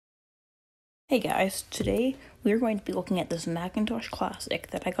Hey guys, today we are going to be looking at this Macintosh Classic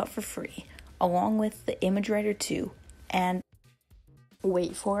that I got for free, along with the Image Writer 2, and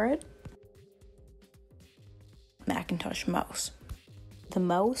wait for it, Macintosh mouse. The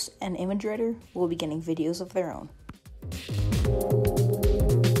mouse and Image Writer will be getting videos of their own.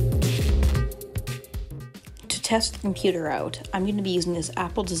 To test the computer out, I'm going to be using this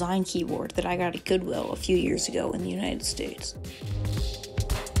Apple design keyboard that I got at Goodwill a few years ago in the United States.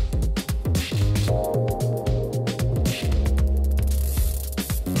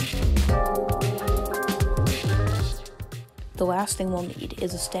 The last thing we'll need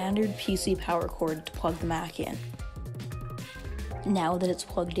is a standard PC power cord to plug the Mac in. Now that it's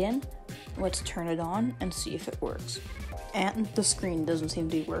plugged in, let's turn it on and see if it works. And the screen doesn't seem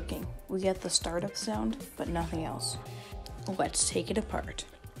to be working. We get the startup sound, but nothing else. Let's take it apart.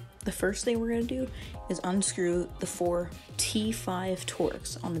 The first thing we're going to do is unscrew the 4 T5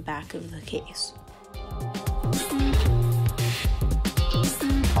 Torx on the back of the case.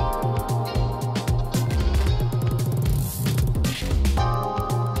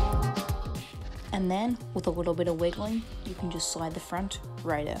 And then, with a little bit of wiggling, you can just slide the front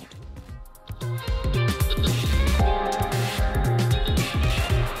right out.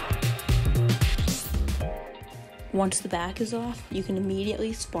 Once the back is off, you can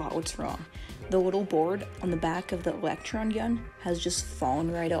immediately spot what's wrong. The little board on the back of the electron gun has just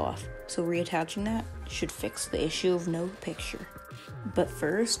fallen right off, so reattaching that should fix the issue of no picture. But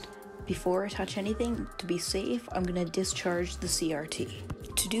first, before I touch anything, to be safe, I'm going to discharge the CRT.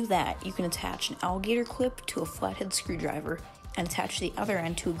 To do that, you can attach an alligator clip to a flathead screwdriver and attach the other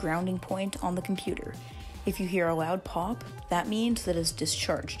end to a grounding point on the computer. If you hear a loud pop, that means that it's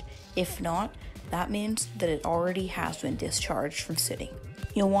discharged. If not, that means that it already has been discharged from sitting.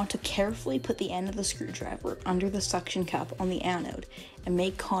 You'll want to carefully put the end of the screwdriver under the suction cup on the anode and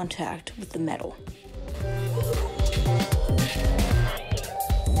make contact with the metal.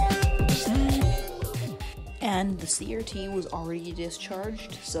 And the CRT was already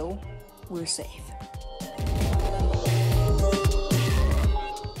discharged, so we're safe.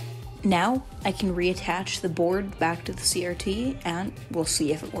 Now I can reattach the board back to the CRT and we'll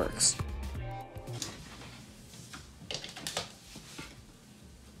see if it works.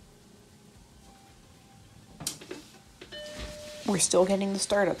 We're still getting the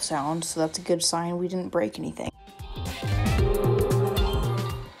startup sound, so that's a good sign we didn't break anything.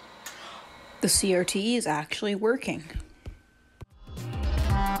 The CRT is actually working.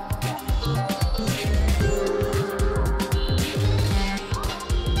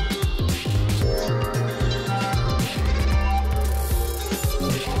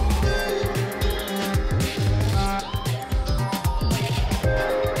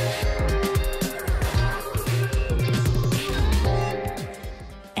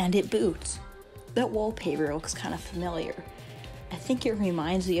 And it boots. That wallpaper looks kind of familiar. I think it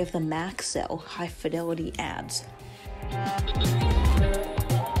reminds me of the Mac Cell high fidelity ads.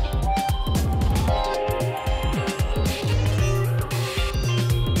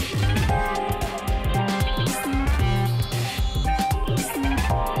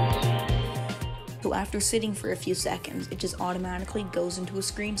 So after sitting for a few seconds, it just automatically goes into a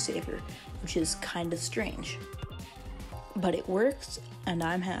screensaver, which is kind of strange. But it works, and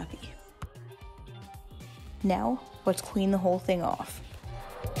I'm happy. Now, let's clean the whole thing off.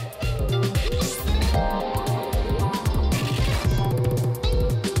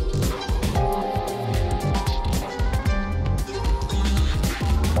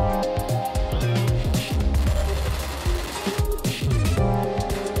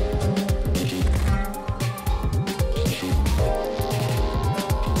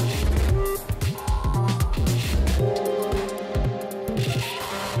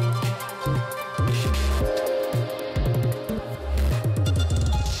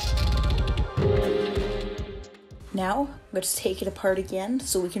 Now, let's take it apart again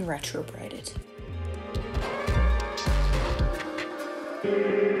so we can RetroBrite it.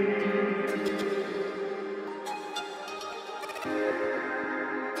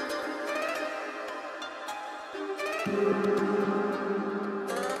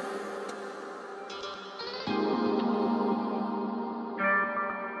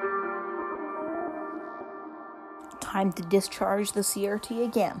 Time to discharge the CRT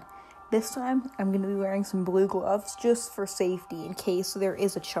again. This time, I'm going to be wearing some blue gloves just for safety in case there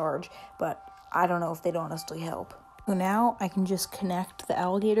is a charge, but I don't know if they'd honestly help. So now I can just connect the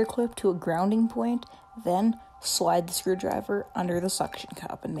alligator clip to a grounding point, then slide the screwdriver under the suction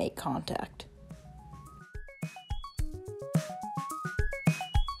cup and make contact.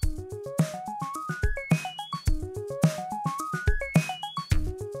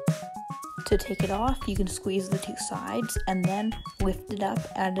 To take it off, you can squeeze the two sides and then lift it up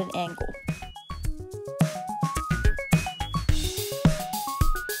at an angle.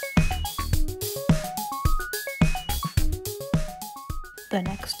 The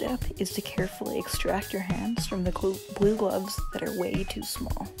next step is to carefully extract your hands from the blue gloves that are way too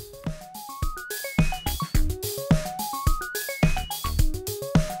small.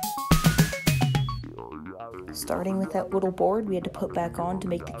 Starting with that little board we had to put back on to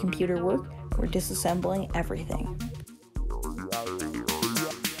make the computer work, we're disassembling everything.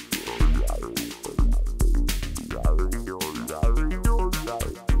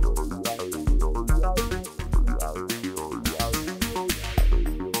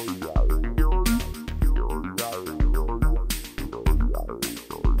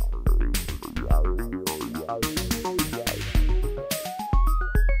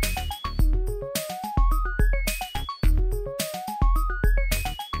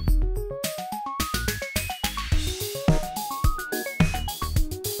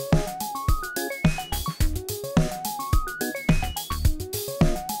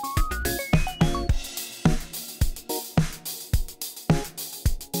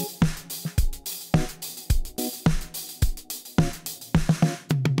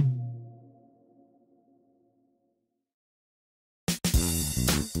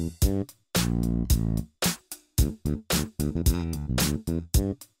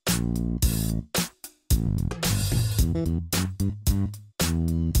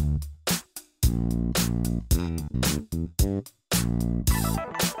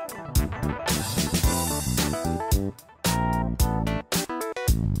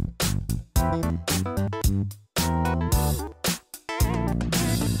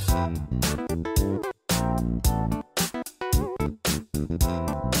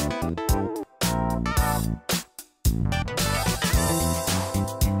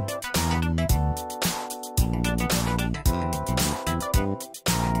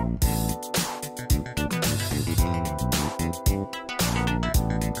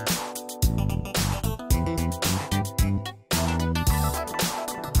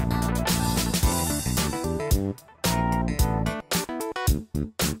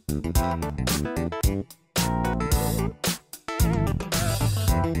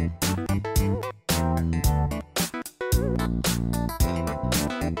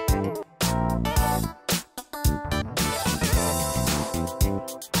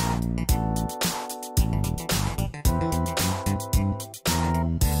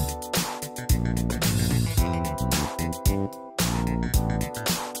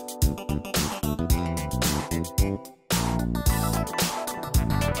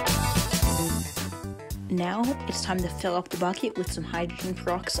 Now it's time to fill up the bucket with some hydrogen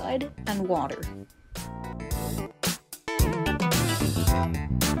peroxide and water.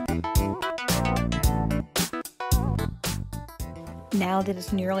 Now that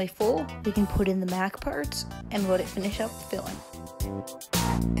it's nearly full, we can put in the Mac parts and let it finish up filling.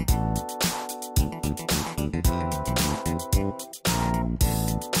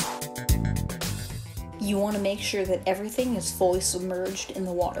 You want to make sure that everything is fully submerged in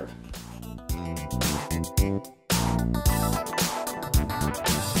the water.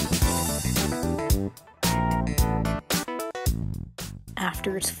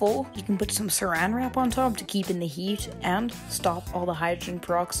 After it's full, you can put some saran wrap on top to keep in the heat and stop all the hydrogen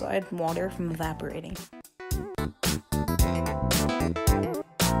peroxide and water from evaporating.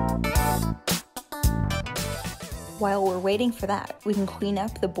 While we're waiting for that, we can clean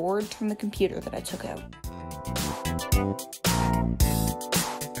up the boards from the computer that I took out.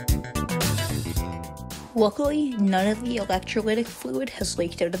 Luckily, none of the electrolytic fluid has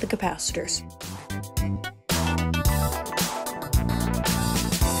leaked out of the capacitors.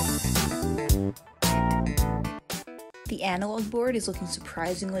 The analog board is looking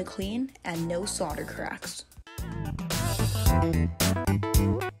surprisingly clean and no solder cracks.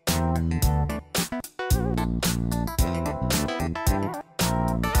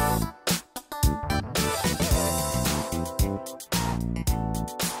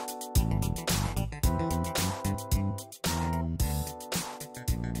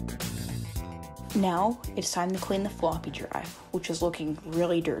 Now, it's time to clean the floppy drive, which is looking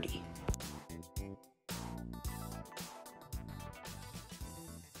really dirty.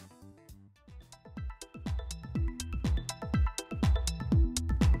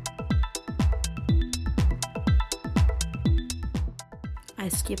 I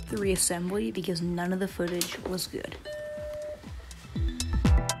skipped the reassembly because none of the footage was good.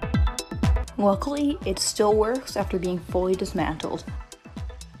 Luckily, it still works after being fully dismantled.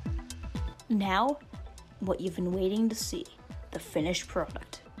 Now, what you've been waiting to see, the finished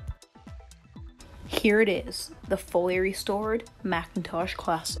product. Here it is, the fully restored Macintosh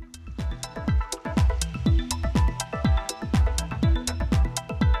Classic.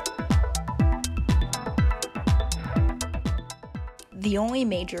 The only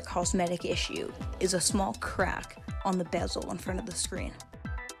major cosmetic issue is a small crack on the bezel in front of the screen.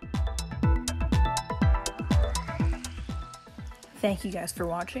 Thank you guys for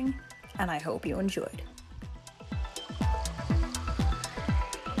watching, and I hope you enjoyed.